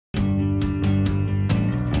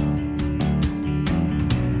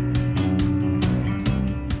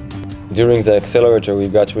During the accelerator, we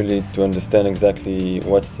got really to understand exactly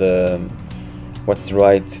what's the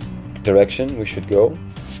right direction we should go,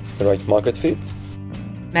 the right market fit.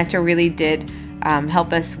 METRO really did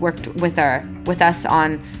help us work with us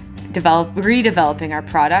on redeveloping our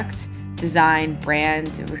product, design,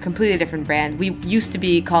 brand. We're a completely different brand. We used to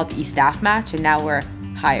be called eStaff Match, and now we're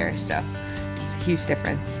Hire, so it's a huge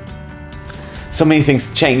difference. So many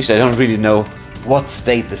things changed. I don't really know what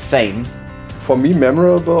stayed the same. For me,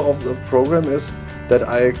 memorable of the program is that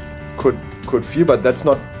I could feel, but that's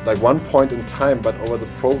not like one point in time, but over the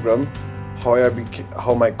program,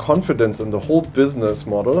 how my confidence in the whole business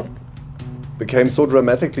model became so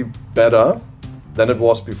dramatically better than it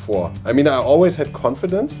was before. I mean, I always had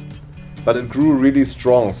confidence, but it grew really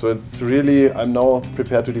strong. So it's really, I'm now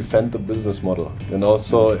prepared to defend the business model, you know?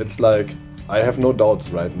 So it's like, I have no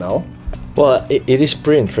doubts right now. Well, it is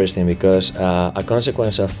pretty interesting because a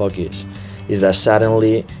consequence of focus is that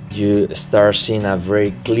suddenly you start seeing a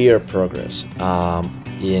very clear progress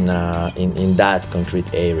in that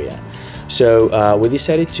concrete area. So we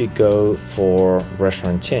decided to go for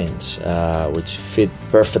restaurant chains, which fit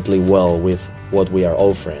perfectly well with what we are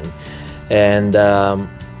offering. And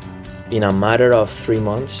in a matter of 3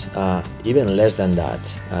 months, even less than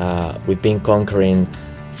that, we've been conquering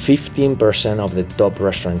 15% of the top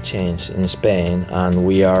restaurant chains in Spain, and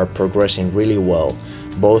we are progressing really well,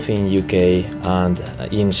 both in UK and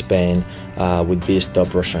in Spain with these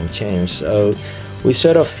top restaurant chains. So we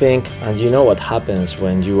sort of think, and you know what happens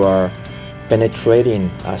when you are penetrating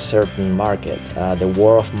a certain market, the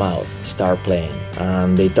word of mouth start playing,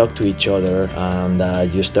 and they talk to each other,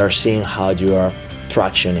 and you start seeing how you are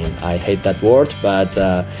tractioning. I hate that word, but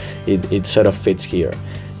it sort of fits here.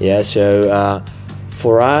 Yeah, so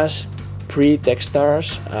for us,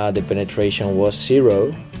 pre-Techstars, the penetration was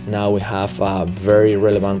 0. Now we have a very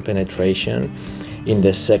relevant penetration in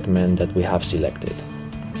the segment that we have selected.